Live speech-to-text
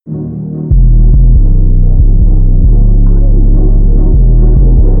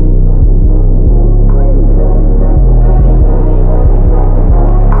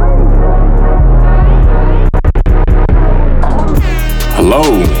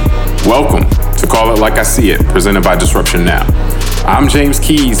Welcome to Call It Like I See It, presented by Disruption Now. I'm James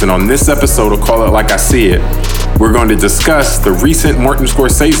Keys, and on this episode of Call It Like I See It, we're going to discuss the recent Martin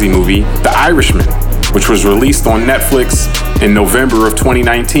Scorsese movie, The Irishman, which was released on Netflix in November of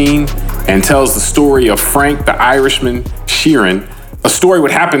 2019 and tells the story of Frank the Irishman Sheeran, a story what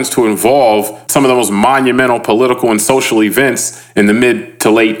happens to involve some of the most monumental political and social events in the mid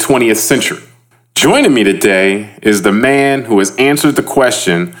to late 20th century. Joining me today is the man who has answered the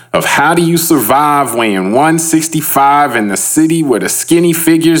question of how do you survive weighing 165 in the city where the skinny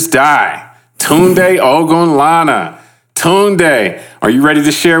figures die? Tunde Ogunlana. Tunde, are you ready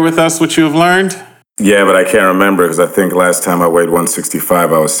to share with us what you have learned? Yeah, but I can't remember because I think last time I weighed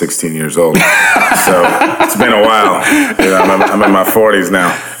 165, I was 16 years old. So it's been a while. I'm in my 40s now.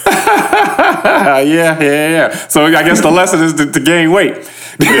 Yeah. So I guess the lesson is to gain weight.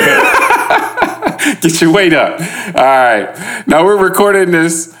 Get your weight up. All right. Now we're recording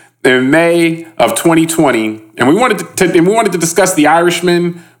this in May of 2020, and we wanted to discuss The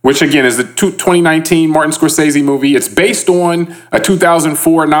Irishman, which again is the 2019 Martin Scorsese movie. It's based on a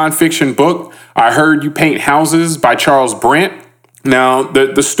 2004 nonfiction book, I Heard You Paint Houses by Charles Brandt. Now,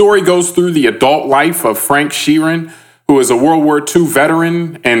 the story goes through the adult life of Frank Sheeran, who is a World War II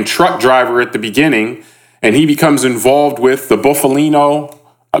veteran and truck driver at the beginning, and he becomes involved with the Bufalino,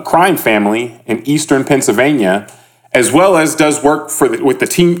 a crime family in eastern Pennsylvania, as well as does work with the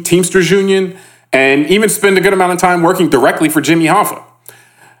Teamsters Union, and even spend a good amount of time working directly for Jimmy Hoffa.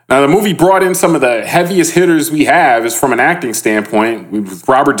 Now, the movie brought in some of the heaviest hitters we have is from an acting standpoint, with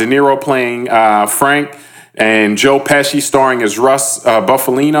Robert De Niro playing Frank, and Joe Pesci starring as Russ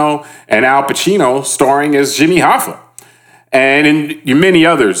Bufalino, and Al Pacino starring as Jimmy Hoffa. And many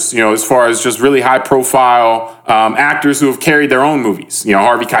others, as far as just really high-profile actors who have carried their own movies.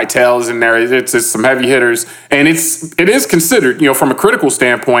 Harvey Keitel is in there. It's some heavy hitters. And it is considered, from a critical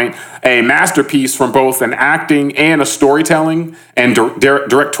standpoint, a masterpiece from both an acting and a storytelling and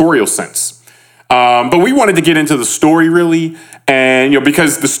directorial sense. But we wanted to get into the story, really. And,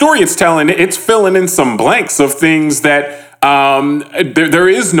 because the story it's telling, it's filling in some blanks of things that there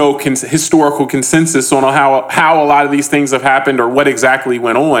is no historical consensus on how a lot of these things have happened or what exactly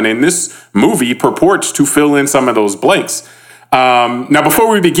went on. And this movie purports to fill in some of those blanks. Now, before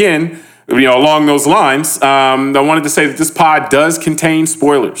we begin, along those lines, I wanted to say that this pod does contain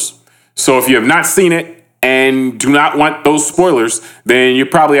spoilers. So if you have not seen it and do not want those spoilers, then you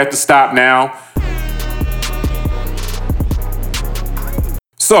probably have to stop now.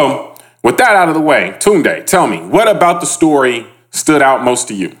 So, with that out of the way, Tunde, tell me, what about the story stood out most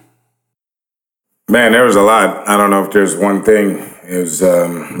to you? Man, there was a lot. I don't know if there's one thing. It was,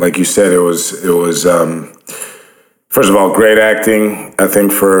 like you said, it was first of all, great acting, I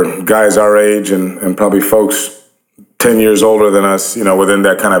think, for guys our age and probably folks 10 years older than us, within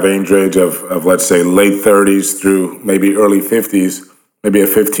that kind of age range of, let's say, late 30s through maybe early 50s, maybe a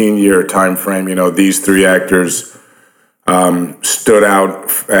 15-year time frame. These three actors stood out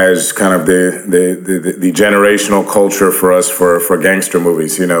as kind of the generational culture for us for gangster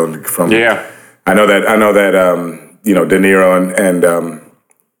movies. I know that De Niro and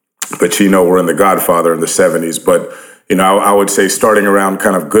Pacino were in The Godfather in the 70s, but I would say starting around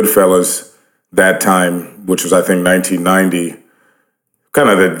kind of Goodfellas that time, which was I think 1990, kind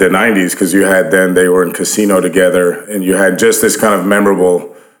of the 90s, because they were in Casino together, and you had just this kind of memorable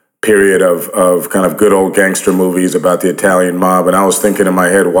period of kind of good old gangster movies about the Italian mob. And I was thinking in my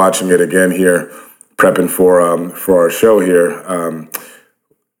head, watching it again here, prepping for our show here,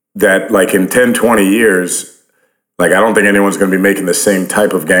 that like in 10, 20 years, like I don't think anyone's going to be making the same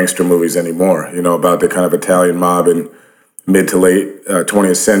type of gangster movies anymore, about the kind of Italian mob and mid to late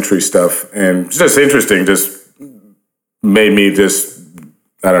 20th century stuff. And it's just interesting, just made me just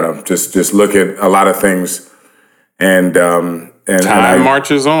look at a lot of things. And time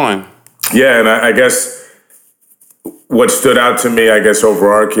marches on. Yeah, and I guess what stood out to me,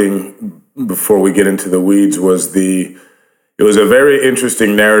 overarching, before we get into the weeds, was it was a very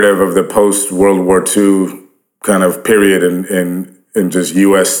interesting narrative of the post-World War II kind of period in just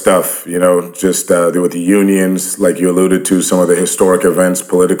U.S. stuff, just with the unions, like you alluded to, some of the historic events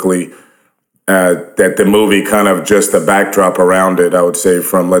politically, that the movie kind of just the backdrop around it, I would say,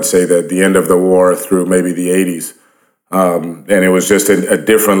 from, let's say, the end of the war through maybe the 80s. And it was just a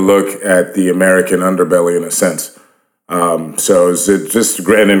different look at the American underbelly in a sense. So it was just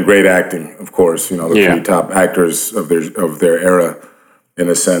great acting, of course. The three top actors of their era, in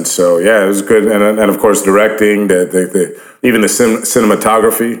a sense. So yeah, it was good, and of course directing, even the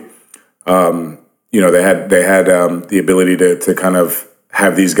cinematography. They had the ability to kind of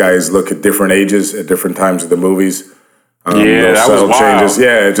have these guys look at different ages at different times of the movies. Yeah, that was wild. Changes.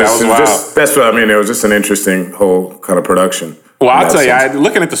 Yeah, that's what I mean. It was just an interesting whole kind of production. Well, I'll tell you,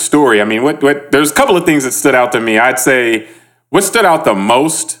 looking at the story, I mean, what there's a couple of things that stood out to me. I'd say what stood out the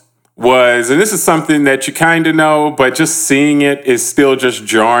most was, and this is something that you kind of know, but just seeing it is still just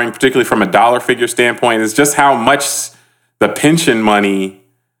jarring, particularly from a dollar figure standpoint, is just how much the pension money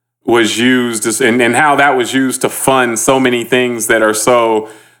was used and how that was used to fund so many things that are so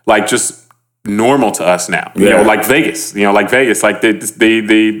like just normal to us now, like Vegas, like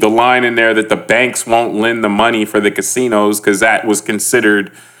the line in there that the banks won't lend the money for the casinos because that was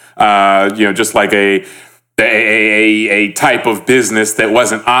considered, just like a type of business that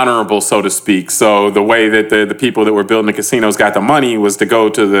wasn't honorable, so to speak. So the way that the people that were building the casinos got the money was to go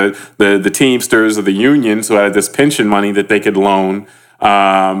to the Teamsters or the unions who had this pension money that they could loan,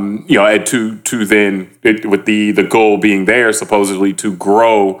 to then with the goal being there supposedly to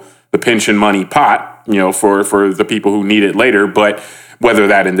grow the pension money pot, for the people who need it later. But whether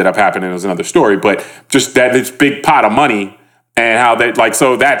that ended up happening is another story. But just that this big pot of money and how they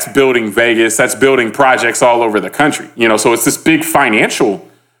so that's building Vegas, that's building projects all over the country. So it's this big financial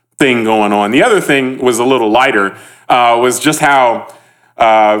thing going on. The other thing was a little lighter, was just how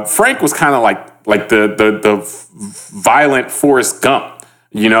Frank was kind of like the violent Forrest Gump.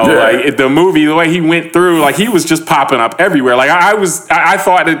 Like the movie, the way he went through, like he was just popping up everywhere. Like I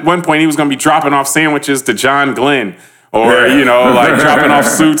thought at one point he was going to be dropping off sandwiches to John Glenn or, like dropping off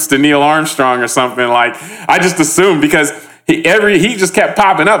suits to Neil Armstrong or something. Like I just assumed because he just kept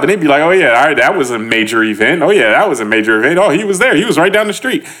popping up and they'd be like, oh yeah, all right, that was a major event. Oh yeah, that was a major event. Oh, he was there. He was right down the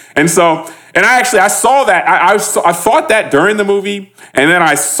street. And so, and I saw that. I thought that during the movie. And then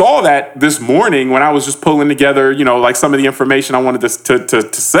I saw that this morning when I was just pulling together, like some of the information I wanted to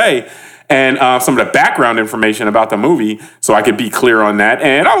say and some of the background information about the movie so I could be clear on that.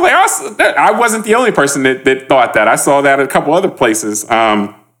 And I was like, I wasn't the only person that thought that. I saw that at a couple other places.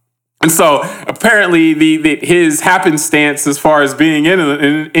 And so apparently his happenstance as far as being in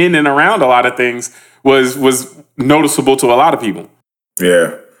and around a lot of things was noticeable to a lot of people.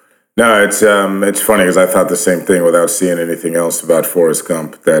 Yeah. No, it's funny because I thought the same thing without seeing anything else about Forrest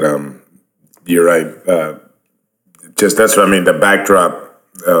Gump. That you're right. Just that's what I mean. The backdrop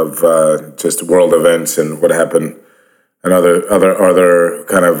of just world events and what happened, and other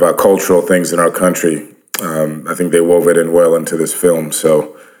kind of cultural things in our country. I think they wove it in well into this film.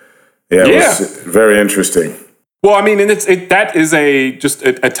 So it was very interesting. Well, I mean, and that is just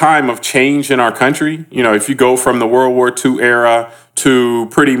a time of change in our country. If you go from the World War II era to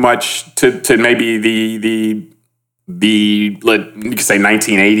pretty much to maybe the you could say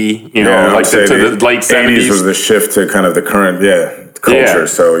 1980, to the late 70s was the shift to kind of the current culture.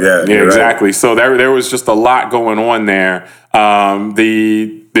 So exactly. Right. So there was just a lot going on there.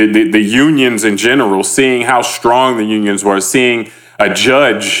 The unions in general, seeing how strong the unions were, seeing a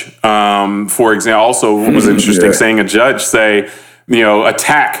judge, for example, also was interesting. Seeing a judge say,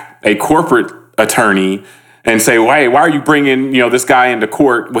 attack a corporate attorney and say, why are you bringing this guy into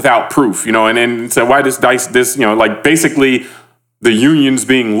court without proof? And then say, why this like basically the unions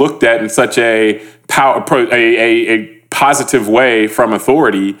being looked at in such a positive way from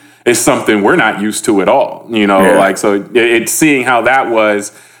authority is something we're not used to at all. So it's seeing how that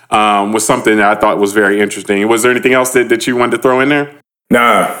was something that I thought was very interesting. Was there anything else that you wanted to throw in there?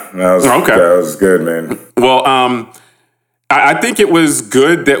 Nah, that was good, man. Well, I think it was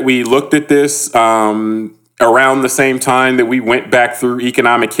good that we looked at this around the same time that we went back through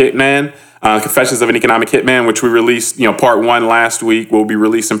Economic Hitman, Confessions of an Economic Hitman, which we released, part 1 last week. We'll be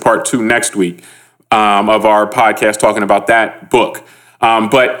releasing part 2 next week of our podcast talking about that book.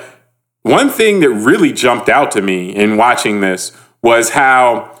 But one thing that really jumped out to me in watching this was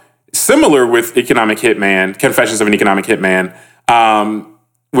how similar with Economic Hitman, Confessions of an Economic Hitman,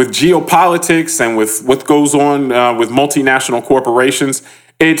 with geopolitics and with what goes on with multinational corporations,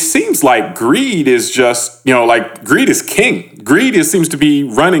 it seems like greed is just, greed is king. Greed seems to be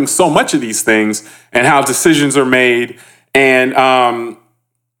running so much of these things and how decisions are made. And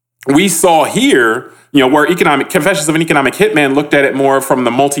we saw here, where Confessions of an Economic Hitman looked at it more from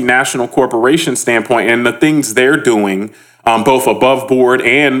the multinational corporation standpoint and the things they're doing, both above board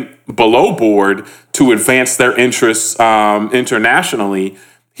and below board, to advance their interests internationally.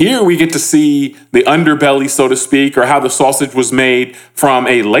 Here we get to see the underbelly, so to speak, or how the sausage was made from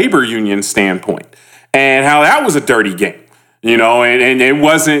a labor union standpoint, and how that was a dirty game. And it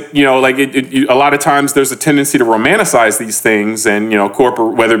wasn't, a lot of times there's a tendency to romanticize these things and,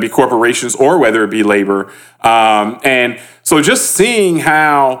 whether it be corporations or whether it be labor. And so just seeing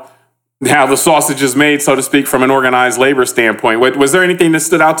how the sausage is made, so to speak, from an organized labor standpoint, was there anything that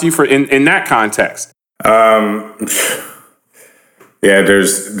stood out to you in that context? Yeah,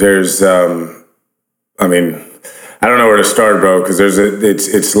 I mean, I don't know where to start, bro, because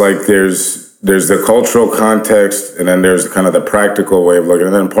it's like there's the cultural context, and then there's kind of the practical way of looking.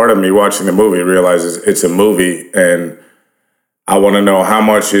 And then part of me watching the movie realizes it's a movie, and I want to know how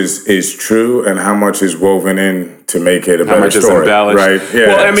much is true and how much is woven in to make it a better story. How much is embellished. Right? Yeah.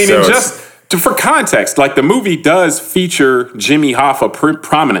 Well, I mean, for context, like the movie does feature Jimmy Hoffa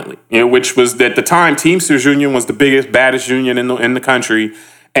prominently, which was at the time Teamsters Union was the biggest, baddest union in the country,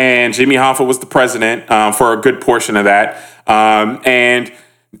 and Jimmy Hoffa was the president for a good portion of that. And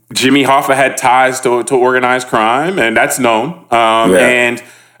Jimmy Hoffa had ties to organized crime, and that's known. And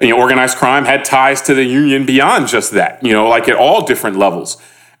organized crime had ties to the union beyond just that, like at all different levels.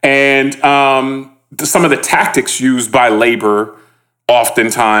 And some of the tactics used by labor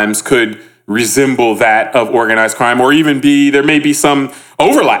oftentimes could resemble that of organized crime, or even there may be some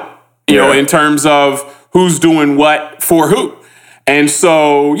overlap, in terms of who's doing what for who. And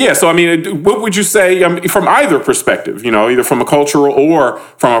so I mean, what would you say from either perspective, either from a cultural or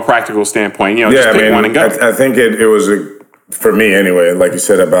from a practical standpoint, just pick one and go. I think it was for me anyway, like you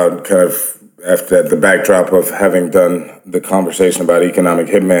said, about kind of after the backdrop of having done the conversation about Economic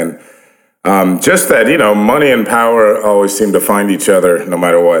Hitman, just that, money and power always seem to find each other no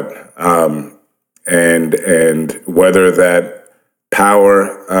matter what. And whether that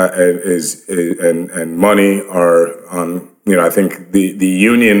power and money are on, I think the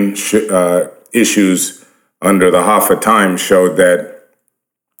union issues under the Hoffa time showed that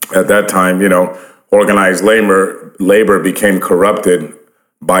at that time, organized labor became corrupted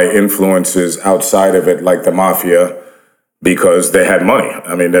by influences outside of it, like the mafia, because they had money.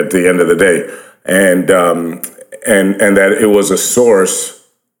 I mean, at the end of the day, and that it was a source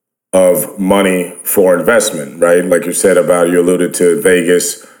of money for investment, right? Like you said you alluded to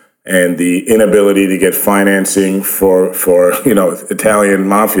Vegas and the inability to get financing for Italian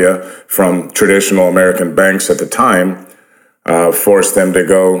mafia from traditional American banks at the time. Forced them to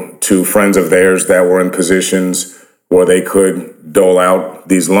go to friends of theirs that were in positions where they could dole out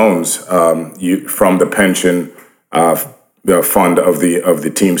these loans from the pension fund of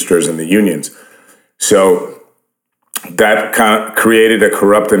the Teamsters and the unions. So that kind of created a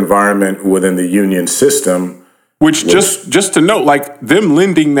corrupt environment within the union system. Which just to note, like them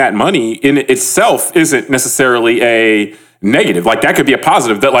lending that money in itself isn't necessarily a negative. Like that could be a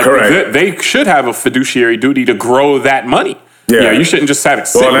positive. That they should have a fiduciary duty to grow that money. Yeah, you shouldn't just have it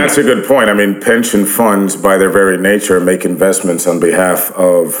sitting. Well, that's a good point. I mean, pension funds, by their very nature, make investments on behalf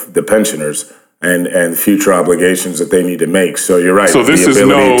of the pensioners and future obligations that they need to make. So you're right. So this is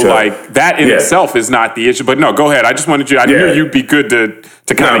that in itself is not the issue. But no, go ahead. I just wanted I knew you'd be good to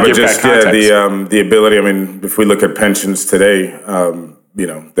kind of give that context. The ability. I mean, if we look at pensions today,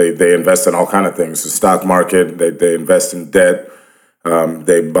 they invest in all kind of things. The stock market. They invest in debt.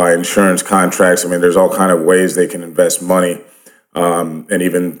 They buy insurance contracts. I mean, there's all kind of ways they can invest money. And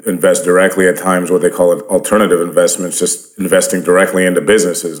even invest directly at times, what they call it alternative investments, just investing directly into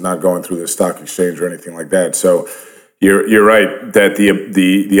businesses, not going through the stock exchange or anything like that. So you're right that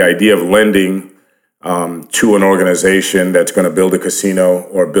the idea of lending to an organization that's going to build a casino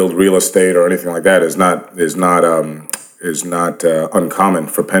or build real estate or anything like that is not uncommon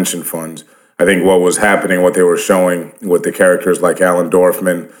for pension funds. I think what was happening, what they were showing with the characters like Alan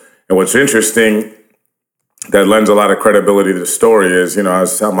Dorfman, and what's interesting that lends a lot of credibility to the story is, I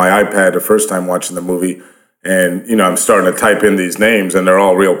was on my iPad the first time watching the movie, and I'm starting to type in these names, and they're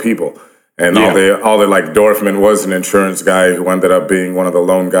all real people. And all the like Dorfman was an insurance guy who ended up being one of the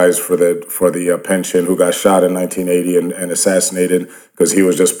loan guys for the pension, who got shot in 1980 and assassinated because he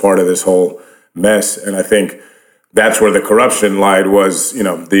was just part of this whole mess. And I think that's where the corruption lied. Was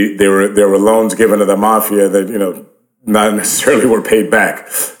there were loans given to the mafia that not necessarily were paid back.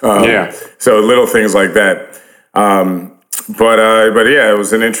 So little things like that. But it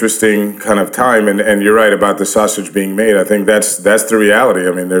was an interesting kind of time, and you're right about the sausage being made. I think that's the reality.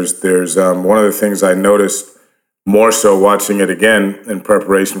 I mean, there's one of the things I noticed more so watching it again in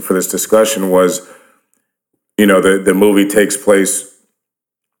preparation for this discussion was, the movie takes place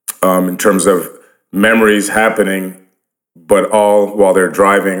in terms of memories happening, but all while they're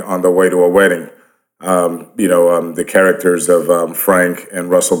driving on the way to a wedding. The characters of Frank and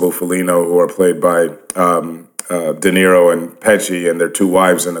Russell Bufalino, who are played by De Niro and Pesci, and their two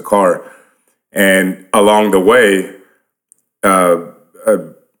wives in the car. And along the way,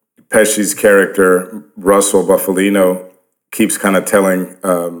 Pesci's character, Russell Bufalino, keeps kind of telling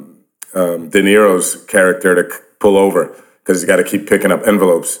De Niro's character to pull over because he's got to keep picking up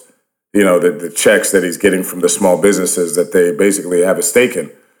envelopes, the checks that he's getting from the small businesses that they basically have a stake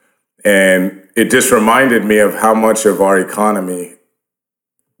in. And it just reminded me of how much of our economy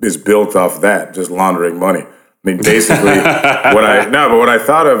is built off that, just laundering money. I mean, basically, what I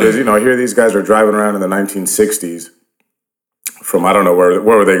thought of is, here these guys are driving around in the 1960s from, I don't know, where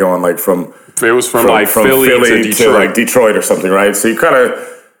were they going? Like from Philly to Detroit. to like Detroit or something, right? So you kind of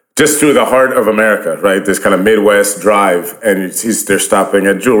just through the heart of America, right? This kind of Midwest drive, and they're stopping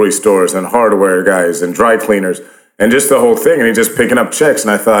at jewelry stores and hardware guys and dry cleaners and just the whole thing, and he's just picking up checks.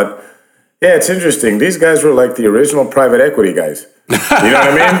 And I thought, yeah, it's interesting. These guys were like the original private equity guys. You know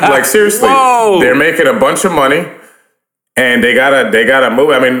what I mean? Like, seriously, they're making a bunch of money, and they gotta move.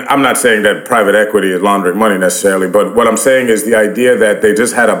 I mean, I'm not saying that private equity is laundering money necessarily, but what I'm saying is the idea that they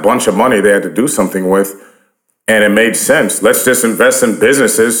just had a bunch of money they had to do something with, and it made sense. Let's just invest in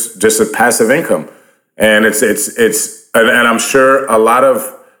businesses, just as passive income, and and I'm sure a lot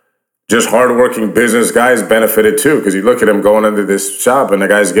of just hardworking business guys benefited too, because you look at him going into this shop and the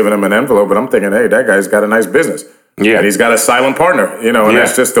guy's giving him an envelope, and I'm thinking, hey, that guy's got a nice business. Yeah. And he's got a silent partner, and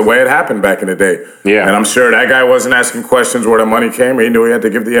that's just the way it happened back in the day. Yeah. And I'm sure that guy wasn't asking questions where the money came. He knew he had to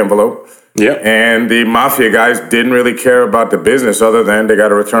give the envelope. Yeah. And the mafia guys didn't really care about the business other than they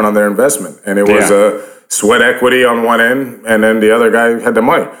got a return on their investment. And it was a sweat equity on one end, and then the other guy had the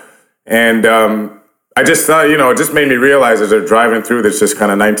money. And I just thought, it just made me realize as they're driving through this just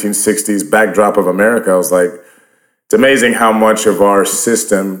kind of 1960s backdrop of America, I was like, it's amazing how much of our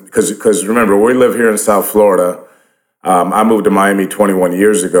system, because remember, we live here in South Florida. I moved to Miami 21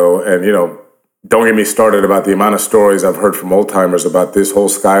 years ago, and, don't get me started about the amount of stories I've heard from old timers about this whole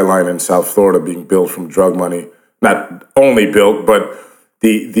skyline in South Florida being built from drug money. Not only built, but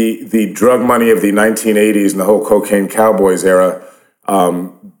the drug money of the 1980s and the whole cocaine cowboys era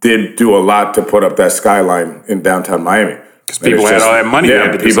did do a lot to put up that skyline in downtown Miami. Because people had all that money.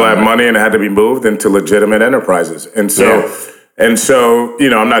 Yeah, people had money and it had to be moved into legitimate enterprises. And so,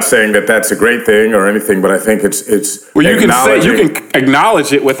 I'm not saying that that's a great thing or anything, but I think it's well, you can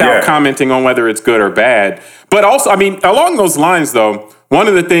acknowledge it without commenting on whether it's good or bad. But also, I mean, along those lines, though, one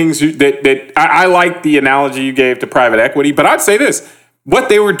of the things that I like the analogy you gave to private equity, but I'd say this: what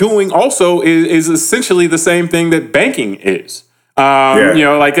they were doing also is essentially the same thing that banking is.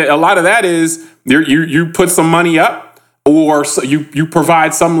 Like a lot of that is you put some money up. Or you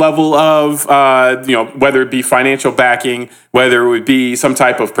provide some level of, whether it be financial backing, whether it would be some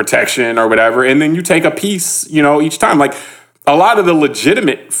type of protection or whatever, and then you take a piece, each time. Like a lot of the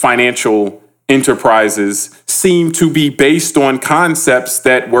legitimate financial enterprises seem to be based on concepts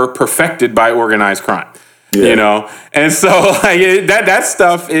that were perfected by organized crime. Yeah. And so that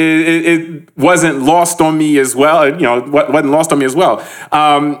stuff it wasn't lost on me as well. Wasn't lost on me as well.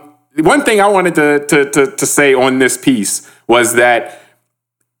 One thing I wanted to say on this piece was that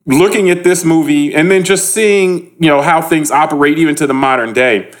looking at this movie and then just seeing, how things operate even to the modern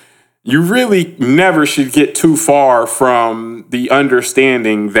day, you really never should get too far from the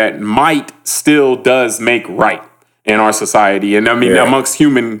understanding that might still does make right in our society. And I mean, amongst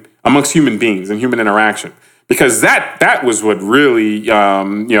human beings and human interaction. Because that was what really,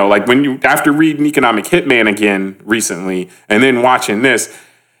 like after reading Economic Hitman again recently and then watching this,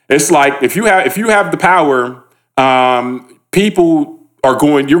 it's like if you have the power,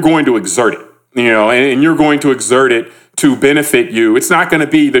 you're going to exert it, and you're going to exert it to benefit you. It's not going to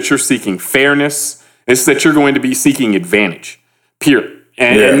be that you're seeking fairness. It's that you're going to be seeking advantage, period.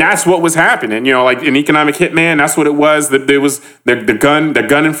 And that's what was happening. Like in Economic Hitman, that's what it was. That there was they're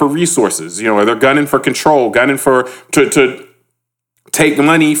gunning for resources, or they're gunning for control, gunning for to take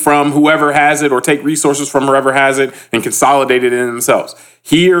money from whoever has it or take resources from whoever has it and consolidate it in themselves.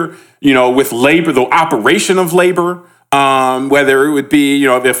 Here, with labor, the operation of labor, whether it would be,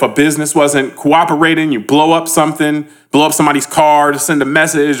 if a business wasn't cooperating, you blow up somebody's car to send a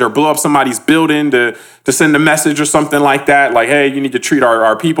message or blow up somebody's building to send a message or something like that. Like, hey, you need to treat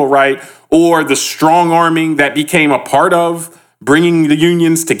our people right. Or the strong arming that became a part of bringing the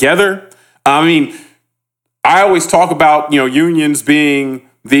unions together. I mean, I always talk about, unions being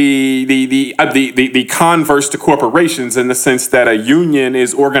the converse to corporations in the sense that a union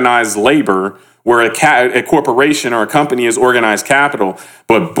is organized labor, where a corporation or a company is organized capital.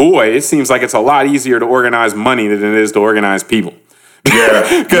 But boy, it seems like it's a lot easier to organize money than it is to organize people.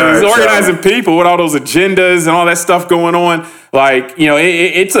 Yeah, because organizing people with all those agendas and all that stuff going on, like,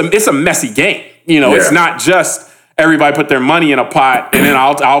 it's a messy game. It's not just everybody put their money in a pot and then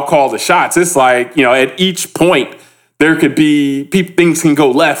I'll call the shots. It's like, at each point there could be things can go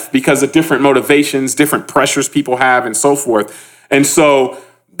left because of different motivations, different pressures people have and so forth. And so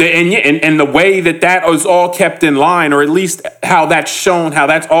And the way that is all kept in line, or at least how that's shown, how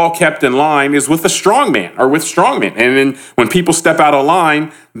that's all kept in line, is with a strongman or with strongmen. And then when people step out of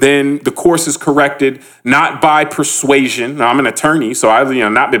line, then the course is corrected, not by persuasion. Now, I'm an attorney, so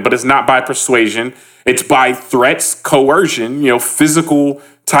but it's not by persuasion. It's by threats, coercion, physical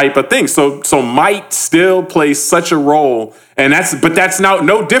type of thing. So might still plays such a role, and that's now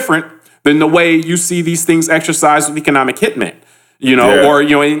no different than the way you see these things exercised with economic hitmen. Or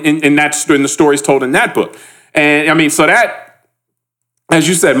in the stories told in that book. And I mean, so that, as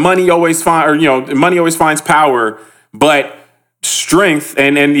you said, money always finds power, but strength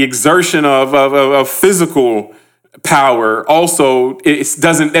and the exertion of physical power also is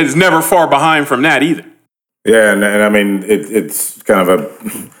never far behind from that either. Yeah, and I mean it's kind of a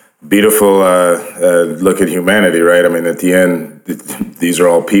beautiful look at humanity, right? I mean, at the end, these are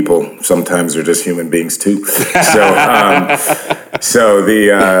all people. Sometimes they're just human beings too. But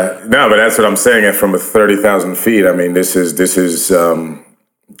that's what I'm saying. From 30,000 feet, I mean, this is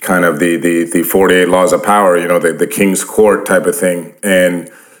kind of the 48 laws of power. The king's court type of thing. And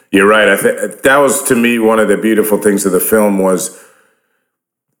you're right. That was, to me, one of the beautiful things of the film was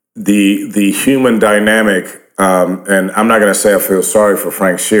the human dynamic. And I'm not going to say I feel sorry for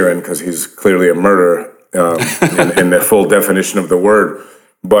Frank Sheeran because he's clearly a murderer in the full definition of the word.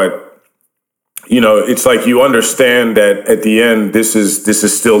 But, it's like you understand that at the end, this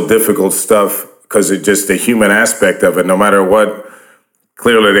is still difficult stuff because it's just the human aspect of it. No matter what,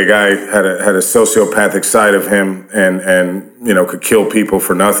 clearly the guy had a sociopathic side of him and could kill people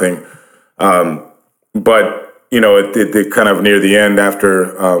for nothing. But, it kind of near the end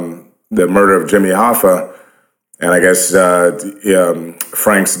after the murder of Jimmy Hoffa, and I guess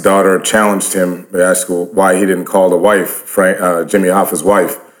Frank's daughter challenged him, asked why he didn't call the wife, Jimmy Hoffa's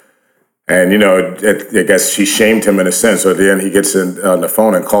wife. And, I guess she shamed him in a sense. So at the end, he gets on the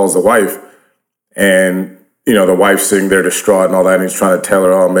phone and calls the wife. And, the wife's sitting there distraught and all that. And he's trying to tell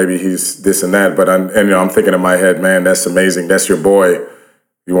her, oh, maybe he's this and that. But I'm thinking in my head, man, that's amazing. That's your boy.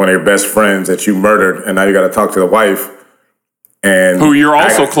 You're one of your best friends that you murdered. And now you got to talk to the wife. And who you're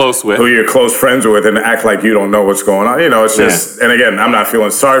also close with. Who you're close friends with, and act like you don't know what's going on. It's just, and again, I'm not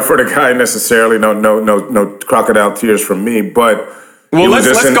feeling sorry for the guy necessarily. No crocodile tears from me, but. Well,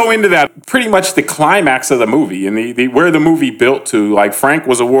 let's go into that. Pretty much the climax of the movie and the where the movie built to. Like, Frank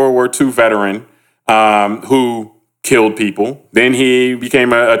was a World War II veteran who killed people. Then he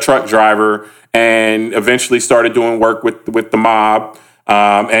became a truck driver and eventually started doing work with the mob,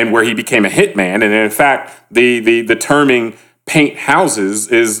 and where he became a hitman. And in fact, the terming paint houses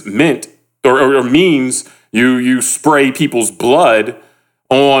is meant or means you spray people's blood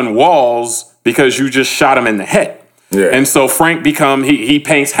on walls because you just shot them in the head. Yeah. And so Frank he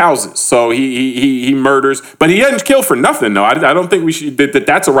paints houses. So he murders, but he doesn't kill for nothing though. I don't think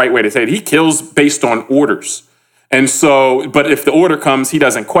that's a right way to say it. He kills based on orders. And so, but if the order comes, he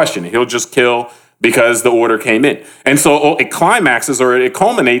doesn't question it. He'll just kill because the order came in. And so it climaxes or it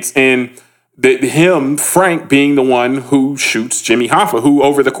culminates in Frank being the one who shoots Jimmy Hoffa, who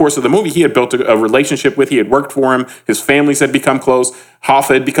over the course of the movie, he had built a relationship with. He had worked for him. His families had become close.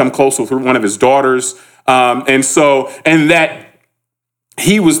 Hoffa had become close with one of his daughters. And that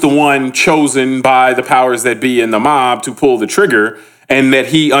he was the one chosen by the powers that be in the mob to pull the trigger. And that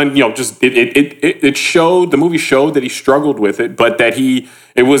he, it showed, the movie showed that he struggled with it, but that he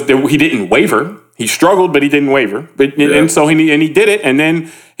didn't waver. He struggled, but he didn't waver. And so he did it. And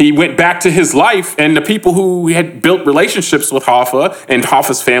then he went back to his life, and the people who had built relationships with Hoffa and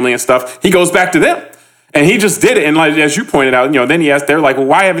Hoffa's family and stuff, he goes back to them. And he just did it. And like, as you pointed out, then he asked, they're like, well,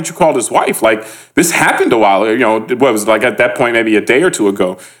 why haven't you called his wife? Like, this happened a while, what was it, like at that point, maybe a day or two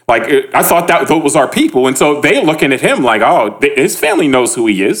ago. Like, I thought that was our people. And so they looking at him like, oh, his family knows who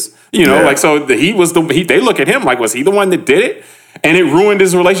he is, like, so they look at him like, was he the one that did it? And it ruined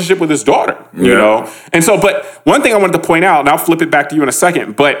his relationship with his daughter, you know? And so, but one thing I wanted to point out, and I'll flip it back to you in a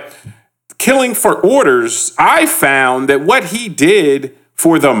second, but killing for orders, I found that what he did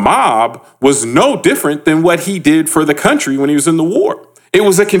for the mob was no different than what he did for the country when he was in the war. It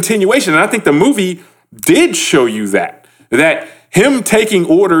was a continuation. And I think the movie did show you that him taking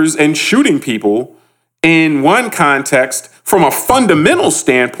orders and shooting people in one context from a fundamental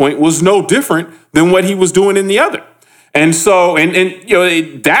standpoint was no different than what he was doing in the other. And so,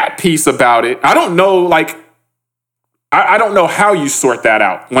 that piece about it, I don't know, like, I don't know how you sort that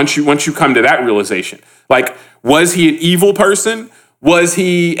out once you come to that realization. Like, was he an evil person? Was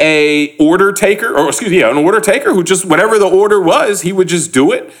he an order taker who just, whatever the order was, he would just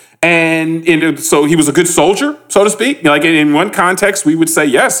do it? And so he was a good soldier, so to speak. Like, in one context, we would say,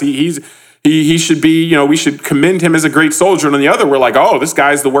 yes, he should be, we should commend him as a great soldier. And on the other, we're like, oh, this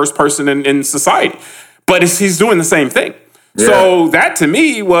guy's the worst person in society. But he's doing the same thing. Yeah. So that to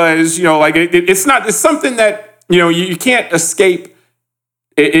me was, it's something that, you can't escape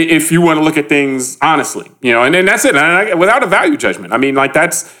if you want to look at things honestly, and then that's it. And without a value judgment. I mean, I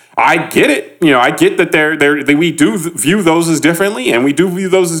get it. I get that we do view those as differently, and we do view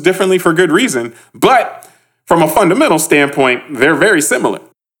those as differently for good reason. But from a fundamental standpoint, they're very similar.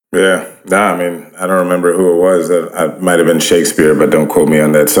 Yeah. I mean, I don't remember who it was. It might have been Shakespeare, but don't quote me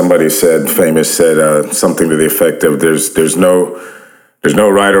on that. Somebody said something to the effect of there's no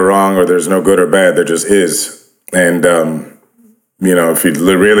right or wrong, or there's no good or bad. There just is. And, if you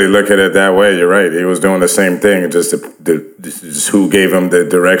really look at it that way, you're right. He was doing the same thing. Just who gave him the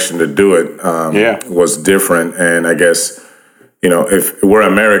direction to do it was different. And I guess, if we're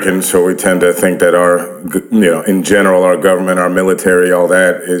Americans, so we tend to think that in general, our government, our military, all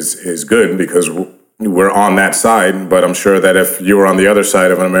that is good because we're on that side. But I'm sure that if you were on the other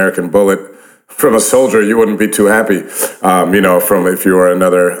side of an American bullet from a soldier, you wouldn't be too happy. From if you were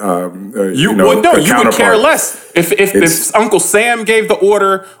another, you would care less if Uncle Sam gave the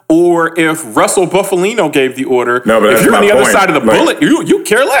order or if Russell Buffalino gave the order. No, but if you're on the other side of the bullet, you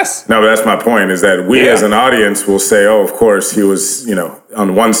care less. No, but that's my point. Is that we as an audience will say, oh, of course he was,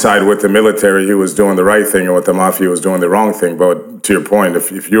 on one side with the military, he was doing the right thing, and with the mafia, he was doing the wrong thing. But to your point,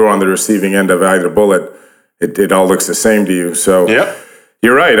 if you're on the receiving end of either bullet, it all looks the same to you. So. Yep.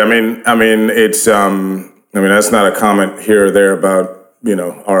 You're right. I mean, it's. That's not a comment here or there about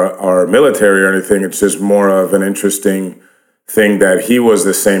our military or anything. It's just more of an interesting thing that he was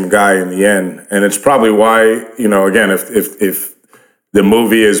the same guy in the end, and it's probably why again, if the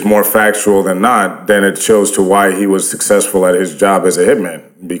movie is more factual than not, then it shows to why he was successful at his job as a hitman,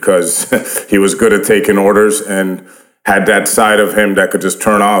 because he was good at taking orders and had that side of him that could just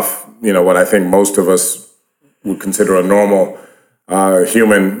turn off what I think most of us would consider a normal.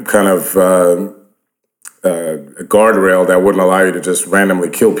 Human kind of guardrail that wouldn't allow you to just randomly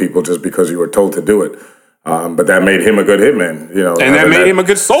kill people just because you were told to do it. But that made him a good hitman, and that made him a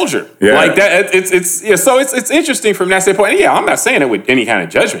good soldier. Yeah. Like that, So it's interesting from that standpoint. Yeah, I'm not saying it with any kind of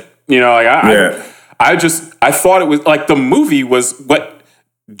judgment. I thought it was like the movie was what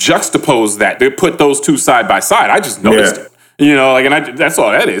juxtaposed that. They put those two side by side. I just noticed it. That's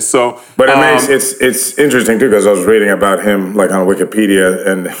all that is. So, but it's interesting too, because I was reading about him on Wikipedia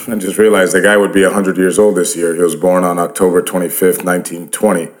and I just realized the guy would be 100 years old this year. He was born on October 25th,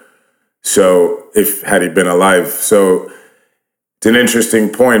 1920. So, had he been alive, so it's an interesting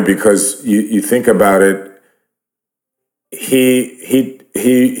point because you think about it. He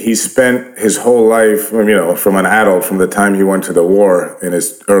spent his whole life, from an adult, from the time he went to the war in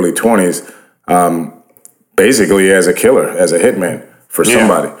his early 20s. Basically as a killer, as a hitman for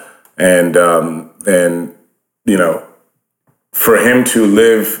somebody. And for him to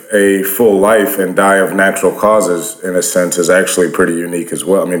live a full life and die of natural causes, in a sense, is actually pretty unique as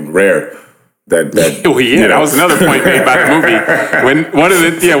well. I mean, rare. That was another point made by the movie.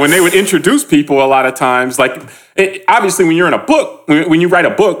 When they would introduce people, a lot of times, obviously when you're in a book, when you write a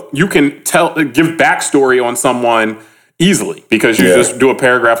book, you can give backstory on someone easily because you just do a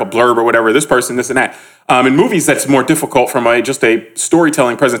paragraph, a blurb or whatever, this person, this and that. In movies, that's more difficult from just a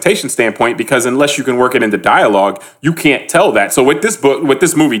storytelling presentation standpoint because unless you can work it into dialogue, you can't tell that. So what this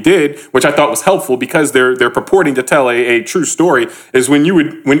movie did, which I thought was helpful because they're purporting to tell a true story, is when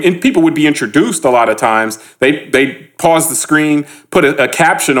people would be introduced a lot of times, they pause the screen, put a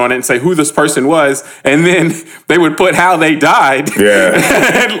caption on it and say who this person was, and then they would put how they died. Yeah.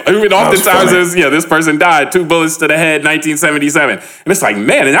 And oftentimes it was, this person died, 2 bullets to the head, 1977. And it's like,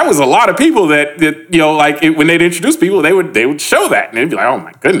 man, and that was a lot of people that when they'd introduce people, they would show that. And they'd be like, oh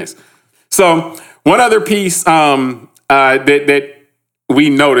my goodness. So one other piece that we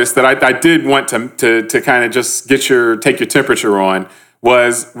noticed that I did want to kind of just take your temperature on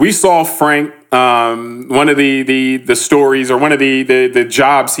was we saw Frank, one of the stories or one of the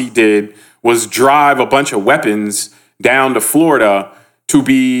jobs he did was drive a bunch of weapons down to Florida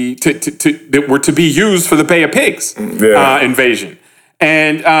that were to be used for the Bay of Pigs invasion.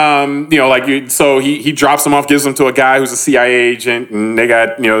 And, so he drops them off, gives them to a guy who's a CIA agent, and they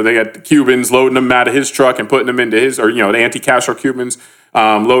got the Cubans loading them out of his truck and putting them into his, or, the anti-Castro Cubans,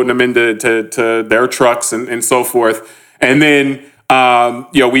 loading them into to their trucks and so forth. And then,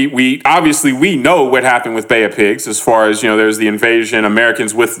 we obviously know what happened with Bay of Pigs as far as, there's the invasion,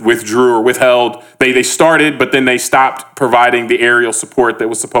 Americans withdrew or withheld. They started, but then they stopped providing the aerial support that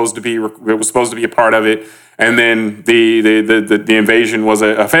was supposed to be a part of it. And then the invasion was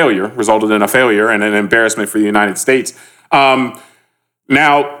a failure, resulted in a failure and an embarrassment for the United States. Now,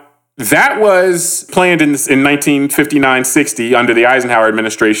 That was planned in 1959-60 under the Eisenhower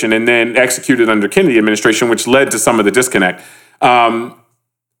administration and then executed under Kennedy administration, which led to some of the disconnect.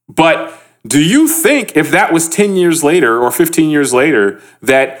 But do you think if that was 10 years later or 15 years later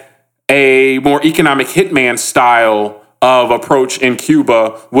that a more economic hitman style of approach in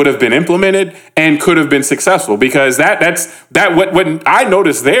Cuba would have been implemented and could have been successful? Because what I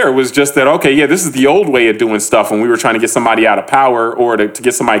noticed there was just that, okay, yeah, this is the old way of doing stuff when we were trying to get somebody out of power or to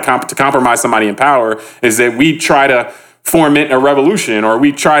get somebody to compromise somebody in power, is that we try to foment a revolution or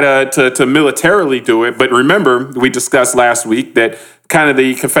we try to militarily do it. But remember, we discussed last week that kind of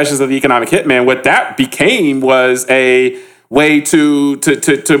the Confessions of the Economic Hitman, what that became was a way to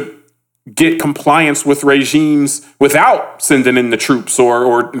get compliance with regimes without sending in the troops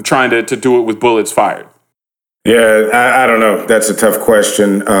or trying to do it with bullets fired? Yeah, I don't know. That's a tough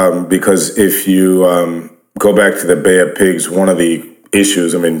question because if you go back to the Bay of Pigs, one of the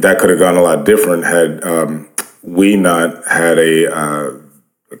issues, I mean, that could have gone a lot different had we not had a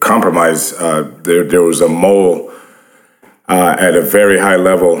compromise. There was a mole at a very high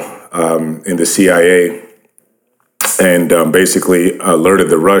level in the CIA and basically alerted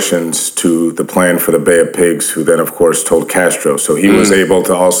the Russians to the plan for the Bay of Pigs, who then, of course, told Castro. So he was able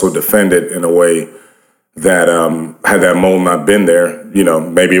to also defend it in a way that had that mole not been there,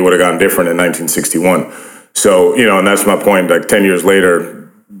 maybe it would have gone different in 1961. So, and that's my point. Like 10 years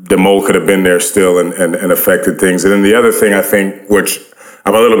later, the mole could have been there still and affected things. And then the other thing I think, which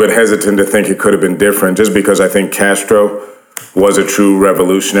I'm a little bit hesitant to think it could have been different, just because I think Castro was a true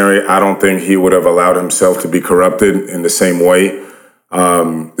revolutionary. I don't think he would have allowed himself to be corrupted in the same way.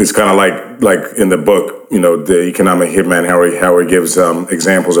 It's kind of like in the book, the Economic Hitman, how he gives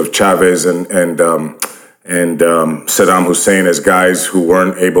examples of Chavez and Saddam Hussein as guys who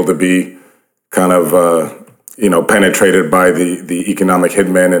weren't able to be kind of penetrated by the economic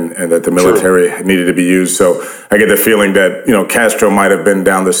hitmen and that the military needed to be used. So I get the feeling that Castro might have been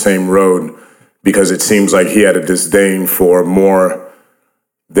down the same road, because it seems like he had a disdain for more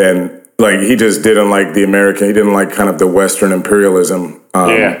than, like, he just didn't like the American, he didn't like kind of the Western imperialism.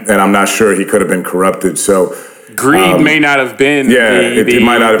 And I'm not sure he could have been corrupted. So greed may not have been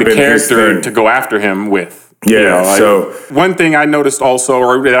the character to go after him with. Yeah. So one thing I noticed also,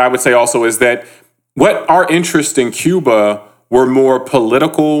 or that I would say also, is that what our interests in Cuba were more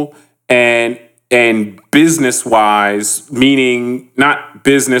political and business-wise, meaning not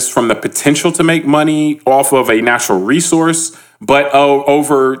business from the potential to make money off of a natural resource, but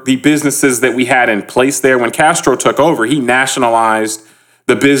over the businesses that we had in place there. When Castro took over, he nationalized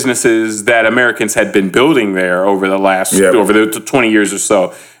the businesses that Americans had been building there over the last over the 20 years or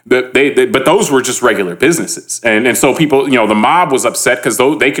so. But those were just regular businesses, and so people, the mob was upset because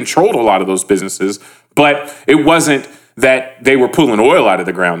they controlled a lot of those businesses, but it wasn't that they were pulling oil out of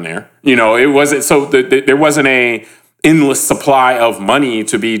the ground there. It wasn't, so there wasn't a endless supply of money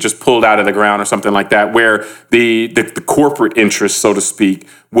to be just pulled out of the ground or something like that, where the corporate interest, so to speak,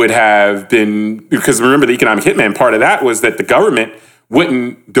 would have been, because remember, the economic hitman part of that was that the government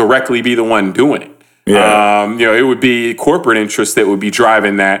wouldn't directly be the one doing it. Yeah. It would be corporate interests that would be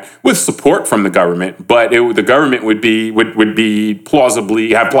driving that with support from the government, but the government would be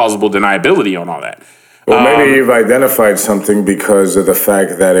plausibly have plausible deniability on all that. Well, maybe you've identified something because of the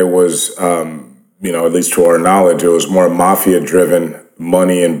fact that it was, at least to our knowledge, it was more mafia-driven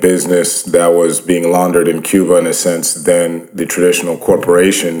money and business that was being laundered in Cuba, in a sense, than the traditional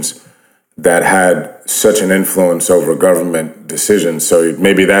corporations that had such an influence over government decisions. So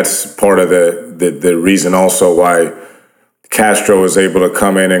maybe that's part of the reason also why Castro was able to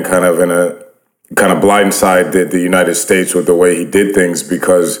come in and kind of blindside the United States with the way he did things,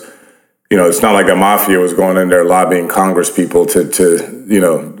 because it's not like a mafia was going in there lobbying Congress people to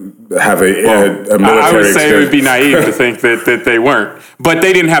have a military. I would say it would be naive to think that they weren't, but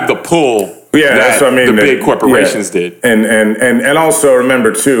they didn't have the pull. Yeah, that's what I mean. The big corporations did, and also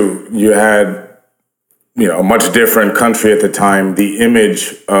remember too, you had a much different country at the time. The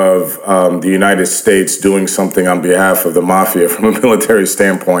image of the United States doing something on behalf of the mafia from a military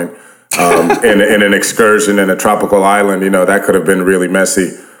standpoint in an excursion in a tropical island, that could have been really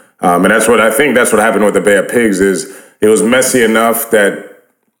messy. And that's what happened with the Bay of Pigs. Is it was messy enough that,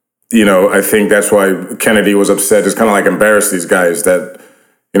 I think that's why Kennedy was upset. Just kind of like embarrass these guys that,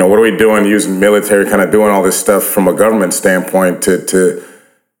 what are we doing using military, kind of doing all this stuff from a government standpoint to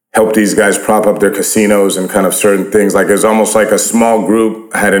help these guys prop up their casinos and kind of certain things. Like it's almost like a small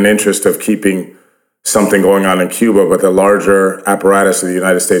group had an interest of keeping something going on in Cuba, but the larger apparatus of the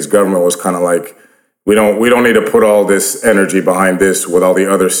United States government was kind of like, we don't need to put all this energy behind this with all the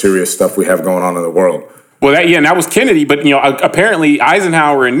other serious stuff we have going on in the world. Well, and that was Kennedy, but apparently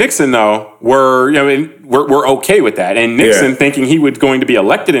Eisenhower and Nixon though were okay with that, and Nixon thinking he was going to be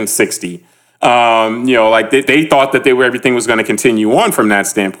elected in 60. They thought that everything was going to continue on from that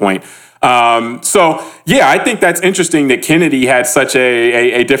standpoint. I think that's interesting that Kennedy had such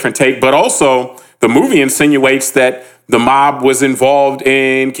a different take, but also the movie insinuates that the mob was involved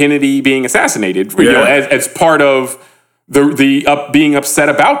in Kennedy being assassinated, as part of the being upset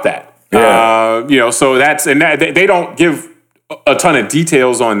about that. So they don't give a ton of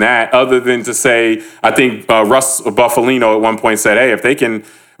details on that, other than to say, I think Russ Bufalino at one point said, "Hey, if they can,"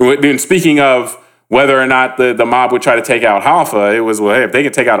 speaking of whether or not the mob would try to take out Hoffa, it was, well, hey, if they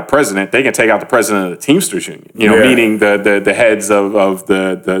can take out a president, they can take out the president of the Teamsters Union. Meaning the heads of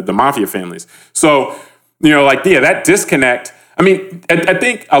the mafia families. So that disconnect. I mean, I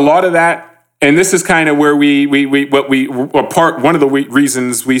think a lot of that. And this is kind of where one of the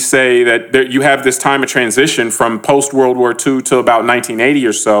reasons we say that you have this time of transition from post World War II to about 1980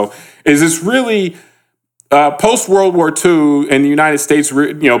 or so, is it's really post World War II and the United States,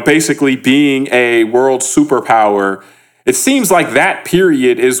 basically being a world superpower. It seems like that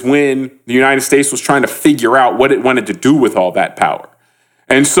period is when the United States was trying to figure out what it wanted to do with all that power.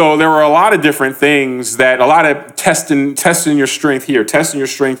 And so there were a lot of different things a lot of testing your strength here, testing your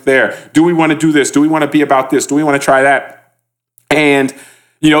strength there. Do we want to do this? Do we want to be about this? Do we want to try that? And,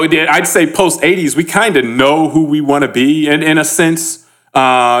 I'd say post 80s, we kind of know who we want to be in a sense,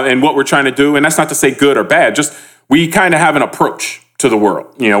 and what we're trying to do. And that's not to say good or bad, just we kind of have an approach to the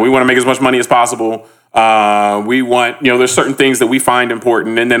world. We want to make as much money as possible. We want, there's certain things that we find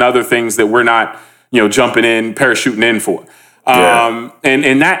important, and then other things that we're not, jumping in, parachuting in for. And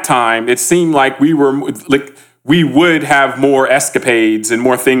in that time, it seemed like we would have more escapades and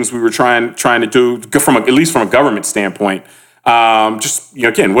more things we were trying to do at least from a government standpoint.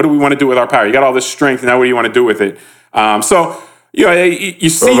 Again, what do we want to do with our power? You got all this strength, now what do you want to do with it? You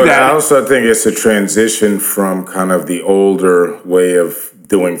see that. I also think it's a transition from kind of the older way of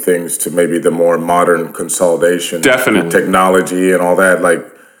doing things to maybe the more modern consolidation. Definitely. Technology and all that. Like,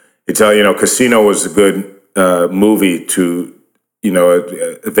 Casino was a good movie to,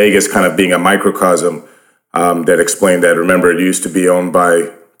 Vegas kind of being a microcosm that explained that. Remember, it used to be owned by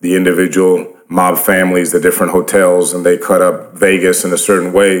the individual mob families, the different hotels, and they cut up Vegas in a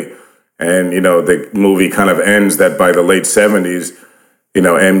certain way. And, the movie kind of ends that by the late 70s,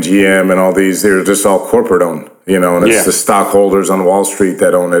 MGM and all these, they're just all corporate owned, and it's the stockholders on Wall Street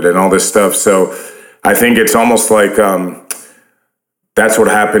that own it and all this stuff. So I think it's almost like that's what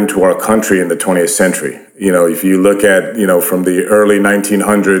happened to our country in the 20th century. If you look at, from the early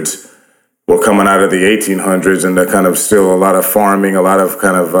 1900s, we're coming out of the 1800s, and the kind of still a lot of farming, a lot of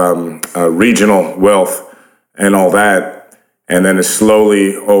kind of regional wealth and all that. And then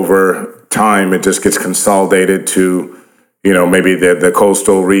slowly over time, it just gets consolidated to, maybe the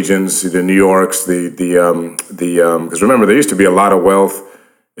coastal regions, the New Yorks, because remember, there used to be a lot of wealth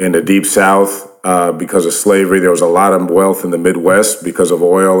in the Deep South because of slavery. There was a lot of wealth in the Midwest because of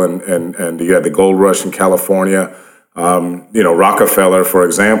oil, and you had the gold rush in California. Rockefeller, for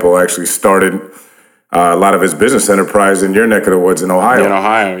example, actually started a lot of his business enterprise in your neck of the woods in Ohio. In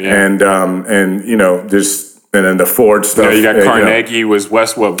Ohio, yeah. And then the Ford stuff. You got Carnegie was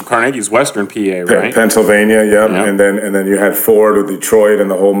Carnegie's Western PA, right? Pennsylvania, yep. And then you had Ford with Detroit and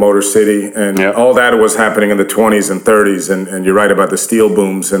the whole Motor City, and all that was happening in the 20s and 30s. And you're right about the steel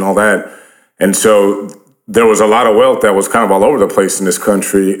booms and all that. And so there was a lot of wealth that was kind of all over the place in this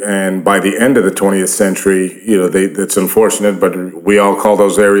country. And by the end of the 20th century, it's unfortunate, but we all call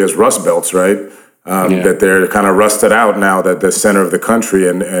those areas rust belts, right? That they're kind of rusted out now, that the center of the country,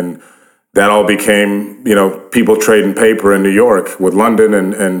 and that all became, people trading paper in New York with London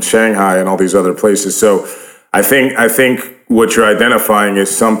and Shanghai and all these other places. So I think what you're identifying is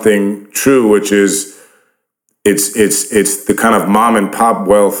something true, which is it's the kind of mom and pop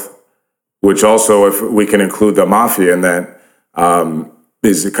wealth, which also, if we can include the mafia in that,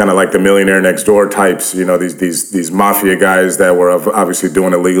 is kind of like the Millionaire Next Door types, these mafia guys that were obviously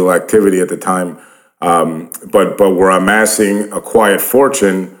doing illegal activity at the time, but were amassing a quiet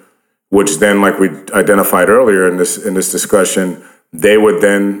fortune, which then, like we identified earlier in this discussion, they would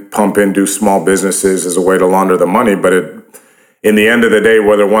then pump into small businesses as a way to launder the money. But in the end of the day,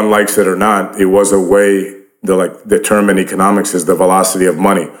 whether one likes it or not, it was a way, the term in economics is the velocity of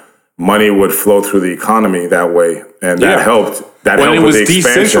money. Money would flow through the economy that way, and that helped. That helped with the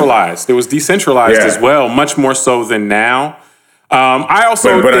expansion. Decentralized. It was decentralized as well, much more so than now. I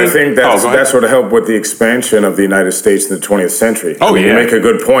think that's what helped with the expansion of the United States in the 20th century. You make a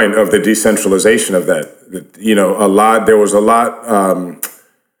good point of the decentralization of that. There was a lot.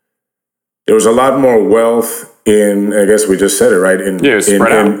 there was a lot more wealth in, I guess we just said it, right?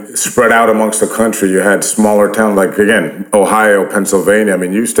 Spread out amongst the country. You had smaller towns like, again, Ohio, Pennsylvania. I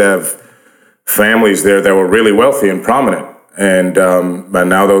mean, you used to have families there that were really wealthy and prominent. And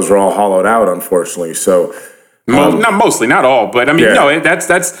now those are all hollowed out, unfortunately. So, not mostly, not all, but I mean, that's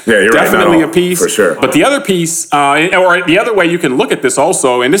definitely a piece for sure. But the other piece, or the other way you can look at this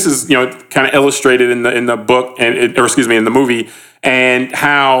also, and this is kind of illustrated in the book, in the movie, and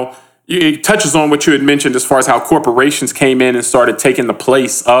how it touches on what you had mentioned as far as how corporations came in and started taking the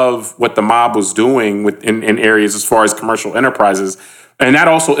place of what the mob was doing in areas as far as commercial enterprises, and that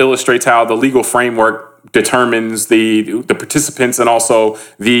also illustrates how the legal framework determines the participants and also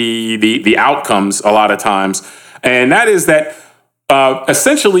the outcomes a lot of times. And that is that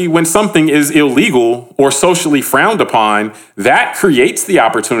essentially when something is illegal or socially frowned upon, that creates the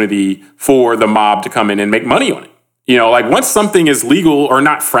opportunity for the mob to come in and make money on it. Like once something is legal or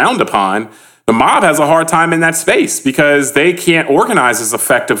not frowned upon, the mob has a hard time in that space because they can't organize as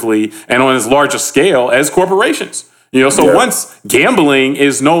effectively and on as large a scale as corporations. Once gambling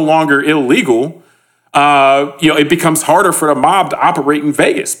is no longer illegal, it becomes harder for the mob to operate in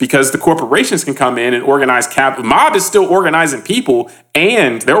Vegas because the corporations can come in and organize capital. The mob is still organizing people,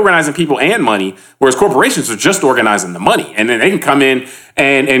 and they're organizing people and money, whereas corporations are just organizing the money. And then they can come in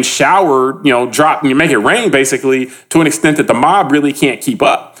and shower, drop, make it rain basically to an extent that the mob really can't keep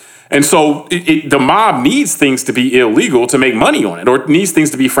up. And so the mob needs things to be illegal to make money on it, or needs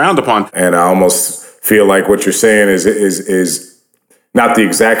things to be frowned upon. And I almost feel like what you're saying is not the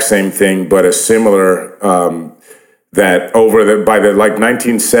exact same thing, but a similar that by the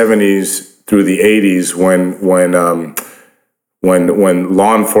 1970s through the 80s, when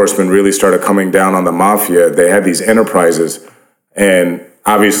law enforcement really started coming down on the mafia, they had these enterprises, and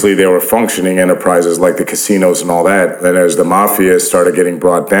obviously they were functioning enterprises like the casinos and all that. And as the mafia started getting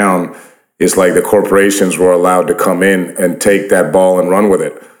brought down, it's like the corporations were allowed to come in and take that ball and run with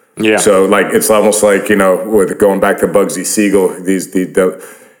it. Yeah. So it's almost like, with going back to Bugsy Siegel,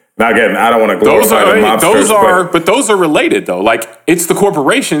 now again, I don't want to glorify the mobsters. But those are related though. Like it's the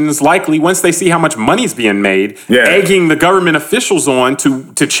corporations likely once they see how much money's being made, egging the government officials on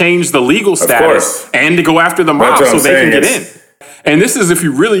to change the legal status and to go after the mob so they can get in. And this is, if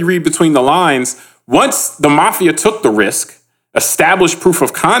you really read between the lines, once the mafia took the risk, established proof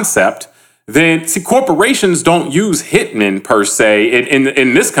of concept, then corporations don't use hitmen per se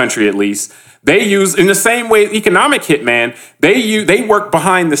in this country at least. They use, in the same way economic hitman, they work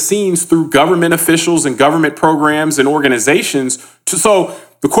behind the scenes through government officials and government programs and organizations. So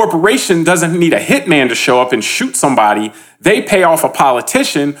the corporation doesn't need a hitman to show up and shoot somebody. They pay off a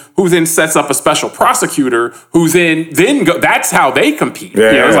politician who then sets up a special prosecutor who then go. That's how they compete.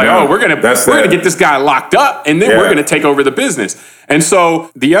 It's like, we're gonna get this guy locked up, and then we're gonna take over the business. And so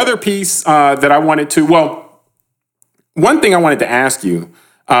the other piece that I wanted to, one thing I wanted to ask you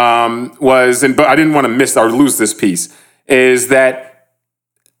was, but I didn't want to miss or lose this piece, is that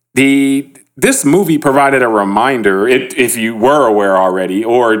this movie provided a reminder, if you were aware already,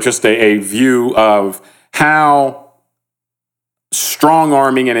 or just a view of how strong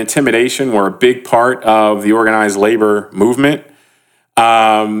arming and intimidation were a big part of the organized labor movement.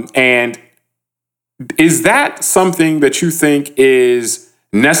 And is that something that you think is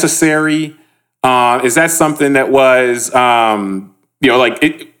necessary? Is that something that was,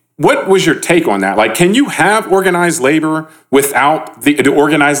 what was your take on that? Like, can you have organized labor without the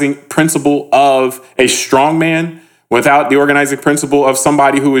organizing principle of a strongman, without the organizing principle of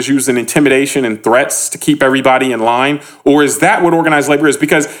somebody who is using intimidation and threats to keep everybody in line? Or is that what organized labor is?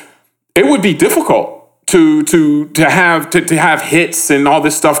 Because it would be difficult to have hits and all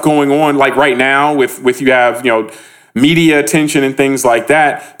this stuff going on, like right now with you have, media attention and things like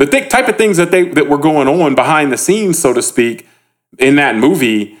that. The type of things that were going on behind the scenes, so to speak, in that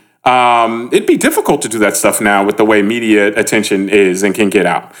movie, it'd be difficult to do that stuff now with the way media attention is and can get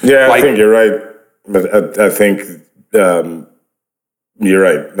out. Yeah, I think you're right. But I think you're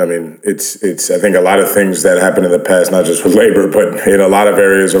right. I mean, it's. I think a lot of things that happened in the past, not just with labor, but in a lot of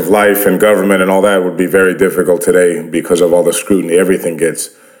areas of life and government and all that, would be very difficult today because of all the scrutiny everything gets.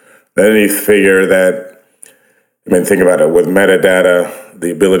 Then you figure that, think about it, with metadata, the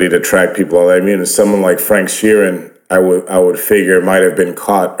ability to track people. Someone like Frank Sheeran, I would figure might have been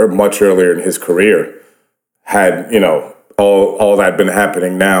caught much earlier in his career, had all that been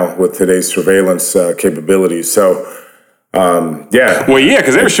happening now with today's surveillance capabilities. So, because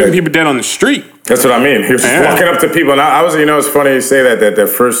they were shooting people dead on the street. That's what I mean. He was just walking up to people. And I was, it's funny you say that the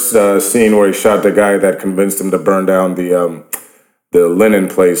first scene where he shot the guy that convinced him to burn down the linen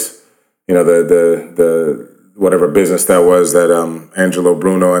place, the whatever business that was that Angelo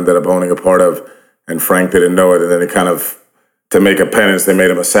Bruno ended up owning a part of, and Frank didn't know it, and then he kind of, to make a penance, they made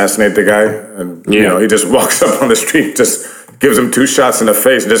him assassinate the guy, and you know, he just walks up on the street, just gives him 2 shots in the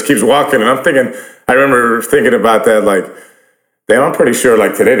face, and just keeps walking. And I remember thinking about that, like, damn, I'm pretty sure,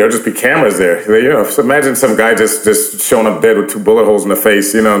 like, today there'll just be cameras there. You know, so imagine some guy just showing up dead with 2 bullet holes in the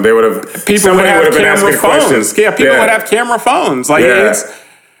face. You know, and they would have, people would have camera phones. Yeah, people would have camera phones. Like, it's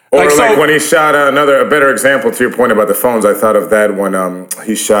or like when he shot a better example to your point about the phones. I thought of that when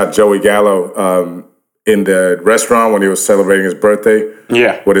he shot Joey Gallo in the restaurant when he was celebrating his birthday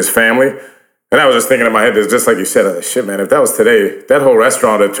with his family. And I was just thinking in my head, just like you said, shit, man, if that was today, that whole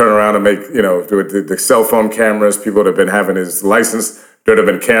restaurant would turn around and make, you know, with the cell phone cameras, people would have been having his license. There would have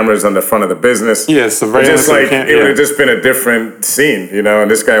been cameras on the front of the business. Yeah, surveillance. Just like, it would have just been a different scene, you know,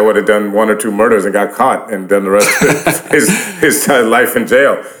 and this guy would have done 1 or 2 murders and got caught and done the rest of his life in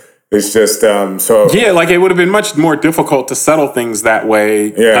jail. It's just so. Yeah, like it would have been much more difficult to settle things that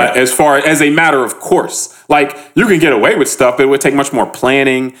way as far as a matter of course. Like you can get away with stuff, but it would take much more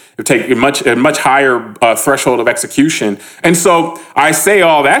planning. It would take a much higher threshold of execution. And so I say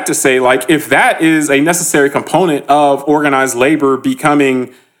all that to say, like, if that is a necessary component of organized labor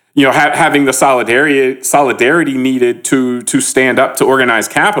becoming, you know, having the solidarity needed to stand up to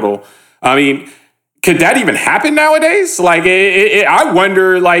organized capital, I mean, could that even happen nowadays? Like, I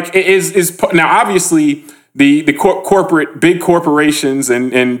wonder. Like, is now obviously the big corporations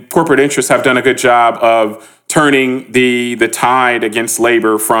and corporate interests have done a good job of turning the tide against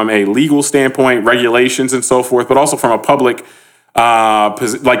labor from a legal standpoint, regulations and so forth, but also from a public.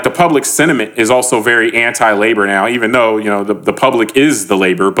 Like the public sentiment is also very anti-labor now, even though, you know, the public is the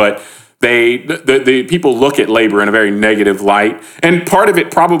labor, but the people look at labor in a very negative light, and part of it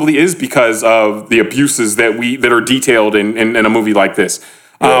probably is because of the abuses that are detailed in a movie like this.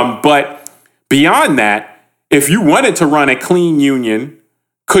 But beyond that, if you wanted to run a clean union,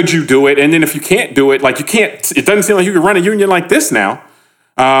 could you do it? And then if you can't do it, like you can't, it doesn't seem like you could run a union like this now.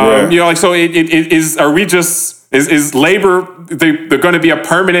 You know, like so. Is labor they're going to be a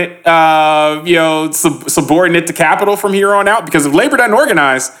permanent, you know, subordinate to capital from here on out? Because if labor doesn't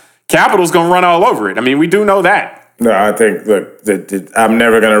organize, capital's going to run all over it. I mean, we do know that. No, I think, look, I'm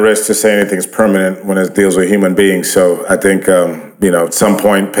never going to risk to say anything's permanent when it deals with human beings. So I think, you know, at some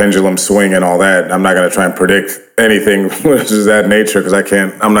point, pendulum swing and all that. I'm not going to try and predict anything which is that nature because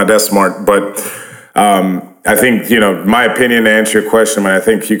I'm not that smart. But I think, you know, my opinion, to answer your question, I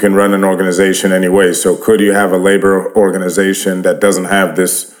think you can run an organization anyway. So could you have a labor organization that doesn't have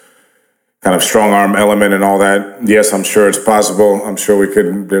this kind of strong arm element and all that? Yes, I'm sure it's possible. I'm sure we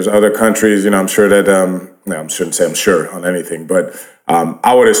could. There's other countries, you know, I'm sure that, I shouldn't say I'm sure on anything, but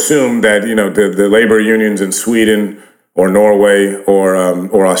I would assume that, you know, the labor unions in Sweden or Norway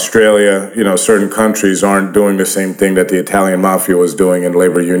or Australia, you know, certain countries aren't doing the same thing that the Italian mafia was doing in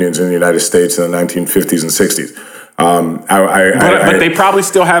labor unions in the United States in the 1950s and 60s. But they probably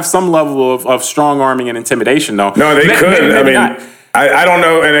still have some level of strong arming and intimidation, though. No, they could. I mean, I don't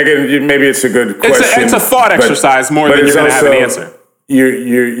know, and again, maybe it's a good question. It's a thought exercise more than you're going to have an answer.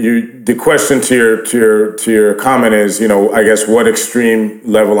 The question to your comment is, you know, I guess what extreme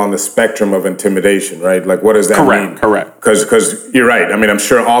level on the spectrum of intimidation, right? Like, what does that mean? Correct. Because you're right. I mean, I'm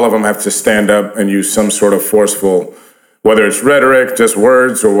sure all of them have to stand up and use some sort of forceful, whether it's rhetoric, just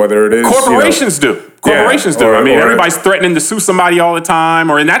words, or whether it is corporations do. Corporations do. I mean, everybody's threatening to sue somebody all the time,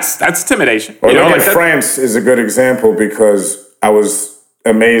 and that's intimidation. Or France is a good example because I was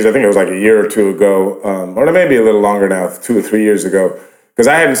amazed. I think it was like a year or two ago, or maybe a little longer now, 2 or 3 years ago, because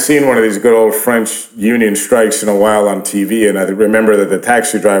I hadn't seen one of these good old French union strikes in a while on TV, and I remember that the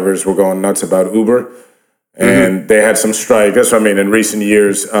taxi drivers were going nuts about Uber, and they had some strike. That's what I mean. In recent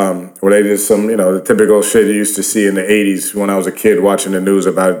years, where they did some, you know, the typical shit you used to see in the 80s when I was a kid watching the news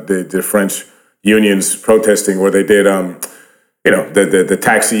about the French unions protesting, where they did, you know, the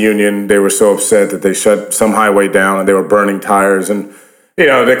taxi union. They were so upset that they shut some highway down and they were burning tires, and you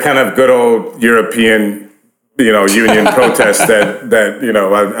know, the kind of good old European, you know, union protests that you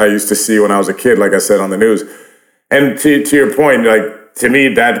know I used to see when I was a kid, like I said, on the news. And to your point, like, to me,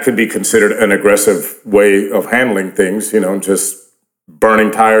 that could be considered an aggressive way of handling things, you know, just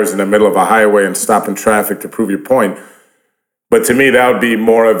burning tires in the middle of a highway and stopping traffic to prove your point. But to me, that would be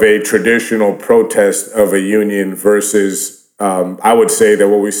more of a traditional protest of a union versus I would say that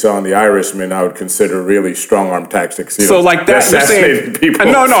what we saw in The Irishman, I would consider really strong arm tactics. So like that, assassinating people.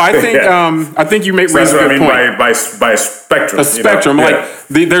 No, I think I think you raise a good point. By a spectrum. A spectrum,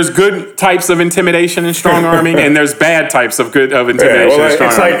 there's good types of intimidation and strong arming, and there's bad types of intimidation and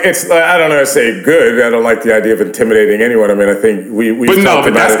strong arming. I don't know how to say good. I don't like the idea of intimidating anyone. I mean, I think we.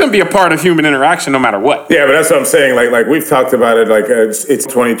 But that's going to be a part of human interaction, no matter what. Yeah, but that's what I'm saying. Like we've talked about it. Like it's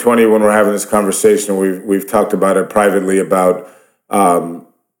 2020 when we're having this conversation. We've talked about it privately about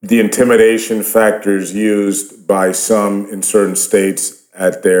the intimidation factors used by some in certain states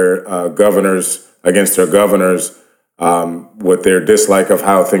at their governors against their governors, with their dislike of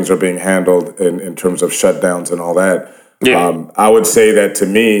how things are being handled in terms of shutdowns and all that. Yeah. I would say that to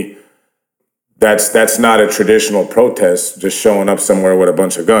me, that's not a traditional protest, just showing up somewhere with a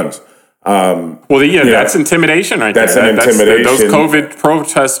bunch of guns. That's intimidation right there. That's an intimidation. Those COVID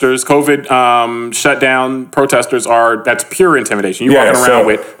protesters, shutdown protesters that's pure intimidation. You're walking around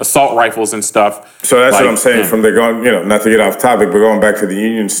with assault rifles and stuff. So that's what I'm saying from not to get off topic, but going back to the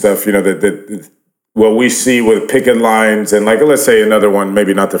union stuff, what we see with picket lines and let's say another one,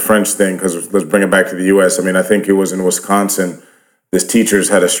 maybe not the French thing, because let's bring it back to the U.S. I mean, I think it was in Wisconsin, this teachers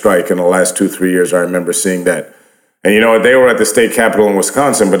had a strike in the last 2-3 years. I remember seeing that. And they were at the state capitol in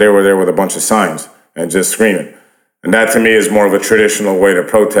Wisconsin, but they were there with a bunch of signs and just screaming. And that to me is more of a traditional way to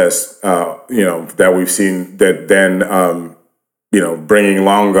protest, that we've seen than bringing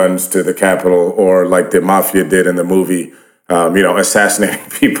long guns to the Capitol or like the mafia did in the movie, assassinating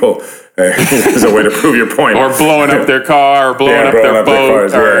people is a way to prove your point. Or blowing up their car or blowing up their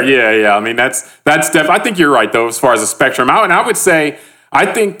boat. I mean, that's definitely, I think you're right, though, as far as the spectrum. And I would say, I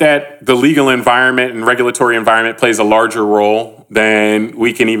think that the legal environment and regulatory environment plays a larger role than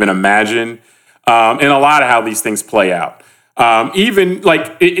we can even imagine in a lot of how these things play out. Even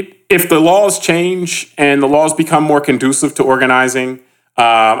if the laws change and the laws become more conducive to organizing,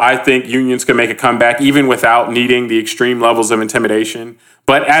 I think unions can make a comeback even without needing the extreme levels of intimidation.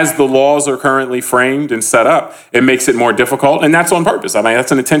 But as the laws are currently framed and set up, it makes it more difficult. And that's on purpose. I mean,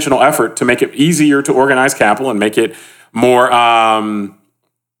 that's an intentional effort to make it easier to organize capital and make it more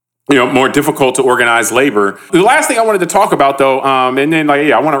more difficult to organize labor. The last thing I wanted to talk about, though, and then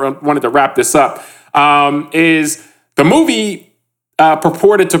I wanted to wrap this up, is the movie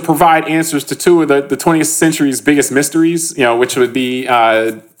purported to provide answers to two of the 20th century's biggest mysteries, which would be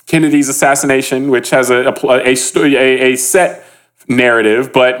Kennedy's assassination, which has a set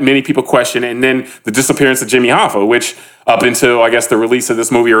narrative, but many people question it, and then the disappearance of Jimmy Hoffa, which up until, I guess, the release of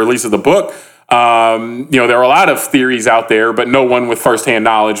this movie or release of the book, there are a lot of theories out there, but no one with firsthand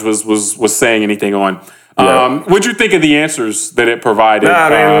knowledge was saying anything on. What'd you think of the answers that it provided?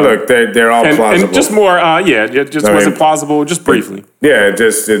 Look, they're all plausible. And just more, was it plausible? Just briefly.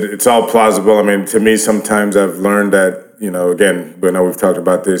 It's all plausible. I mean, to me, sometimes I've learned that, again, I know we've talked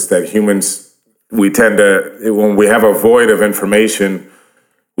about this, that humans, we tend to, when we have a void of information,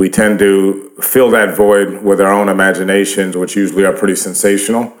 we tend to fill that void with our own imaginations, which usually are pretty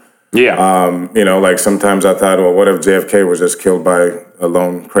sensational. Yeah. Sometimes I thought, well, what if JFK was just killed by a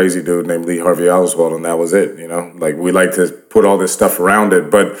lone crazy dude named Lee Harvey Oswald and that was it, we like to put all this stuff around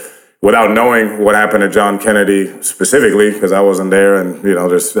it, but without knowing what happened to John Kennedy specifically, because I wasn't there and,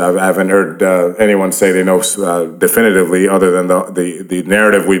 I haven't heard anyone say they know definitively other than the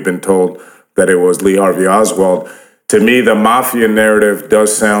narrative we've been told that it was Lee Harvey Oswald. To me, the mafia narrative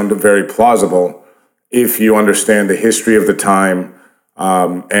does sound very plausible if you understand the history of the time,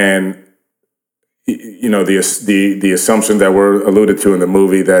 and the assumption that were alluded to in the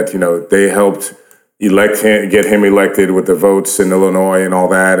movie that they helped get him elected with the votes in Illinois and all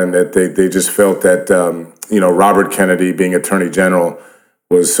that, and that they just felt that Robert Kennedy being Attorney General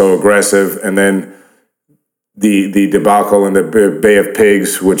was so aggressive, and then the debacle in the Bay of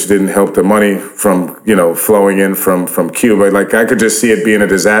Pigs, which didn't help the money from flowing in from Cuba. I could just see it being a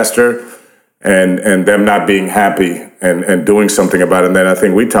disaster. And them not being happy and doing something about it. And then I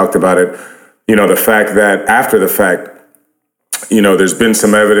think we talked about it, the fact that after the fact, there's been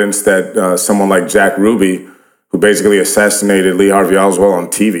some evidence that someone like Jack Ruby, who basically assassinated Lee Harvey Oswald on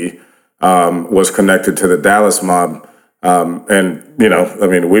TV, was connected to the Dallas mob.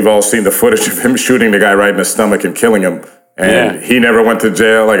 We've all seen the footage of him shooting the guy right in the stomach and killing him. And he never went to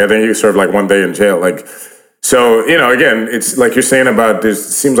jail. I think he served 1 day in jail. So, again, it's like you're saying about this,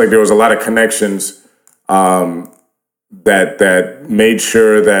 it seems like there was a lot of connections that made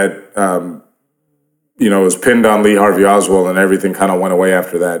sure that, it was pinned on Lee Harvey Oswald and everything kind of went away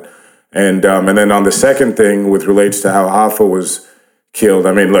after that. And then on the second thing, with relates to how Hoffa was killed,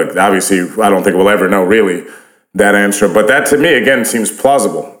 I mean, look, obviously, I don't think we'll ever know really that answer. But that to me, again, seems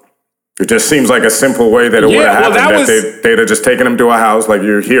plausible. It just seems like a simple way that it would have happened. They'd have just taken him to a house like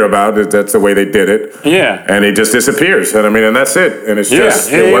you hear about. That's the way they did it. Yeah. And he just disappears. And and that's it. And it's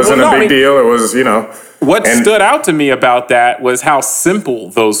just, it wasn't a big deal. It was, What stood out to me about that was how simple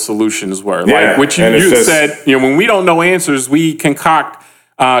those solutions were. Like what you said, when we don't know answers, we concoct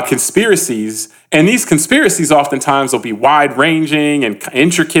conspiracies. And these conspiracies oftentimes will be wide-ranging and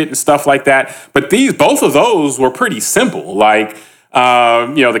intricate and stuff like that. But both of those were pretty simple. Like,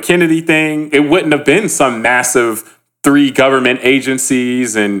 the Kennedy thing, it wouldn't have been some massive 3 government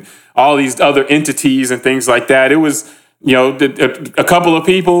agencies and all these other entities and things like that. It was, a couple of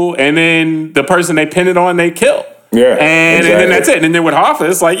people, and then the person they pin it on, they kill. Yeah, and then that's it. And then with Hoffa,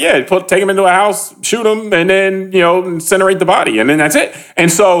 it's like, take him into a house, shoot him, and then, incinerate the body. And then that's it. And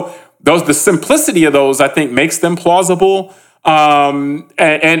so the simplicity of those, I think, makes them plausible. Who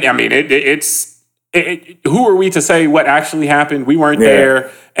are we to say what actually happened? We weren't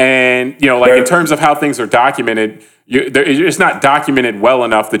there. And, in terms of how things are documented, it's not documented well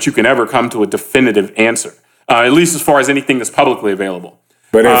enough that you can ever come to a definitive answer, at least as far as anything that's publicly available.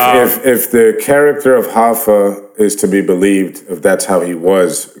 But if the character of Hoffa is to be believed, if that's how he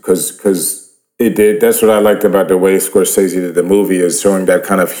was, because it did, that's what I liked about the way Scorsese did the movie, is showing that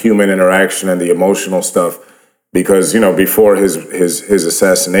kind of human interaction and the emotional stuff. Because, before his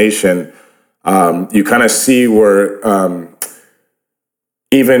assassination, you kind of see where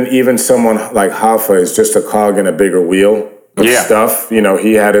even someone like Hoffa is just a cog in a bigger wheel of stuff.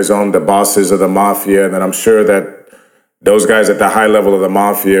 He had the bosses of the mafia, and then I'm sure that those guys at the high level of the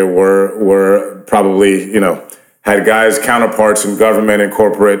mafia were probably, had guys, counterparts in government and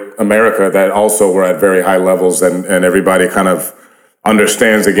corporate America that also were at very high levels, and everybody kind of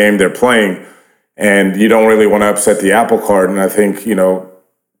understands the game they're playing. And you don't really want to upset the apple cart. And I think,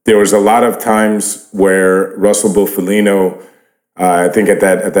 there was a lot of times where Russell Bufalino, I think at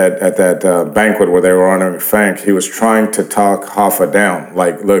that banquet where they were honoring Frank, he was trying to talk Hoffa down.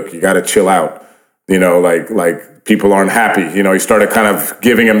 Like, look, you got to chill out. Like people aren't happy. He started kind of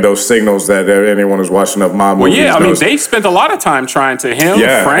giving him those signals that anyone who's watching enough mob movies knows. They spent a lot of time trying to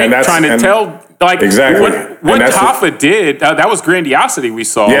Frank, trying to tell. Like exactly what Hoffa did, that was grandiosity we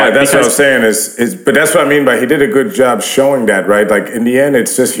saw. Yeah, that's what I was saying. But that's what I mean by he did a good job showing that, right? Like in the end,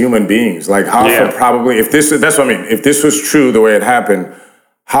 it's just human beings. Like Hoffa probably, that's what I mean. If this was true the way it happened,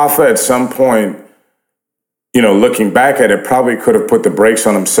 Hoffa at some point, looking back at it, probably could have put the brakes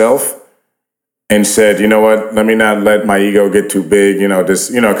on himself and said, you know what, let me not let my ego get too big,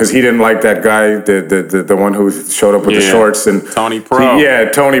 because he didn't like that guy, the one who showed up with the shorts. And Tony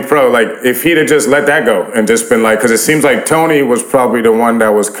Pro. Tony Pro. Like, if he'd have just let that go and just been like, because it seems like Tony was probably the one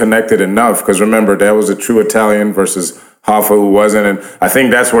that was connected enough, because remember, that was a true Italian versus Hoffa who wasn't. And I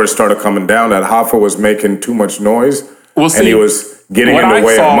think that's where it started coming down, that Hoffa was making too much noise, and he was getting in the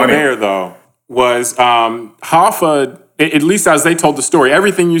way of money. What I saw there, though, was Hoffa, at least as they told the story,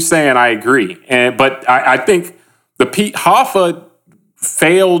 everything you say, and I agree. But I think Hoffa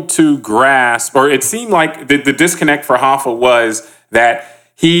failed to grasp, or it seemed like the disconnect for Hoffa was that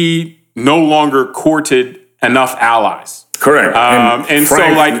he no longer courted enough allies. Correct. And so,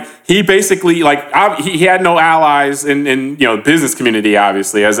 like, he basically, like, he had no allies in business community,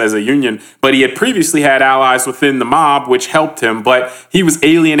 obviously, as a union, but he had previously had allies within the mob, which helped him, but he was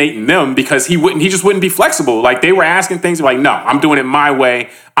alienating them because he just wouldn't be flexible. Like, they were asking things like, no, I'm doing it my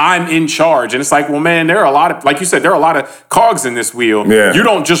way. I'm in charge. And it's like, well, man, there are a lot of, like you said, there are a lot of cogs in this wheel. Yeah. You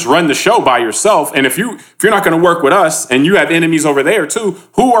don't just run the show by yourself. And if you're not going to work with us and you have enemies over there too,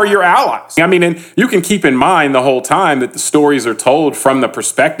 who are your allies? I mean, and you can keep in mind the whole time that the stories are told from the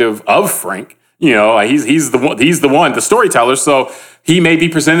perspective of Frank. He's the one, the storyteller. So he may be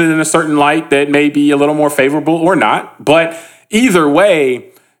presented in a certain light that may be a little more favorable or not. But either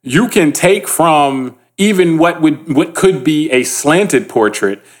way, you can take from even what could be a slanted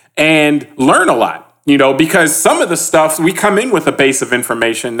portrait and learn a lot, because some of the stuff we come in with a base of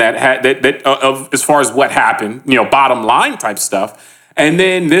information that as far as what happened, bottom line type stuff. And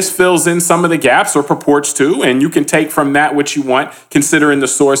then this fills in some of the gaps or purports to, and you can take from that what you want, considering the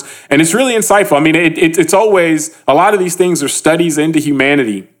source. And it's really insightful. I mean, it's always, a lot of these things are studies into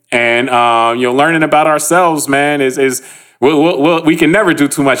humanity. And, learning about ourselves, man, we can never do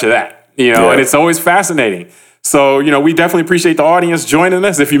too much of that. And it's always fascinating. So, we definitely appreciate the audience joining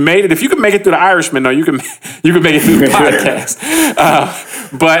us. If you made it, if you can make it through the Irishman, though, you can make it through the podcast.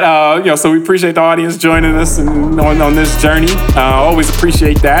 So we appreciate the audience joining us on this journey. Always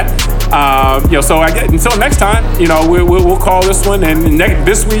appreciate that. So until next time, we'll call this one. And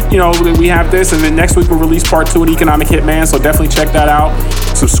this week, we have this, and then next week we'll release part 2 of The Economic Hitman. So definitely check that out.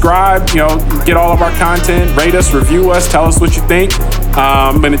 Subscribe, get all of our content, rate us, review us, tell us what you think.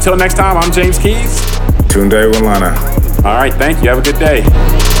 But until next time, I'm James Keys. Tunde Walana. All right, thank you. Have a good day.